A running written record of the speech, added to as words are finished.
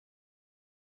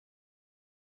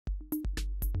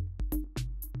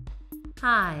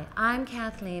Hi, I'm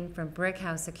Kathleen from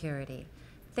Brickhouse Security.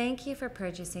 Thank you for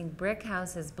purchasing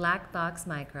Brickhouse's Black Box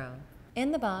Micro.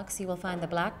 In the box, you will find the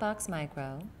Black Box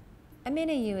Micro, a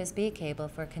mini USB cable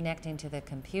for connecting to the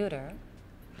computer,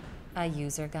 a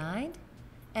user guide,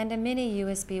 and a mini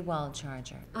USB wall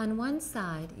charger. On one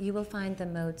side, you will find the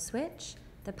mode switch,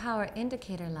 the power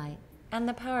indicator light, and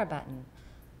the power button.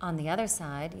 On the other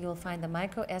side, you will find the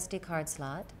micro SD card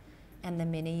slot and the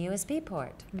mini USB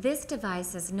port. This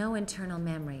device has no internal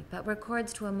memory, but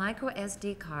records to a micro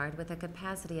SD card with a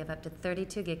capacity of up to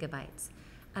 32 gigabytes.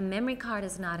 A memory card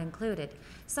is not included,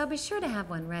 so be sure to have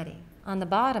one ready. On the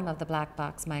bottom of the Black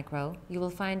Box Micro, you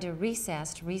will find a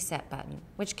recessed reset button,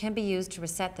 which can be used to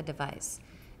reset the device.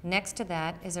 Next to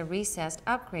that is a recessed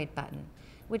upgrade button,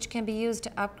 which can be used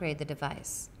to upgrade the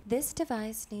device. This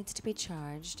device needs to be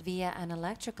charged via an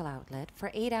electrical outlet for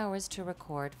 8 hours to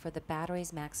record for the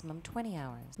battery's maximum 20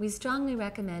 hours. We strongly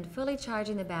recommend fully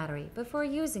charging the battery before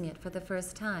using it for the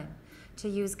first time. To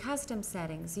use custom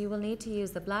settings, you will need to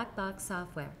use the Black Box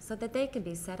software so that they can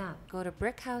be set up. Go to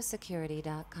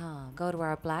BrickhouseSecurity.com, go to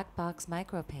our Black Box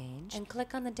Micro page, and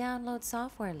click on the Download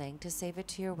Software link to save it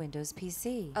to your Windows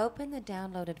PC. Open the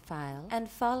downloaded file and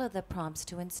follow the prompts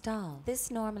to install. This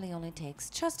normally only takes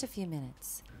just a few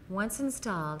minutes. Once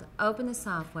installed, open the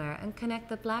software and connect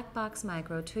the Black Box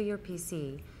Micro to your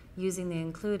PC using the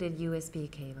included USB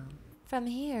cable. From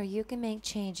here, you can make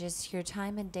changes to your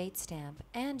time and date stamp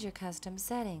and your custom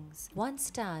settings. Once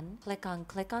done, click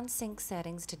on Sync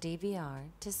Settings to DVR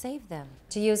to save them.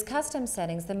 To use custom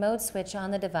settings, the mode switch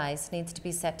on the device needs to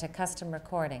be set to custom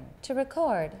recording. To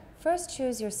record, first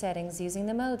choose your settings using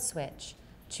the mode switch.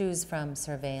 Choose from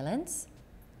Surveillance,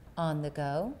 On the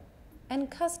Go, and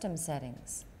Custom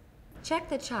Settings. Check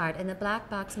the chart in the Black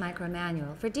Box Micro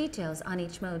manual for details on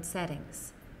each mode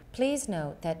settings. Please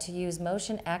note that to use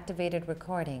motion-activated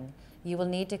recording, you will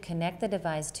need to connect the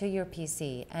device to your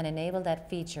PC and enable that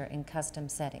feature in custom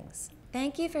settings.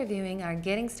 Thank you for viewing our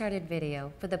Getting Started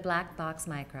video for the Black Box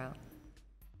Micro.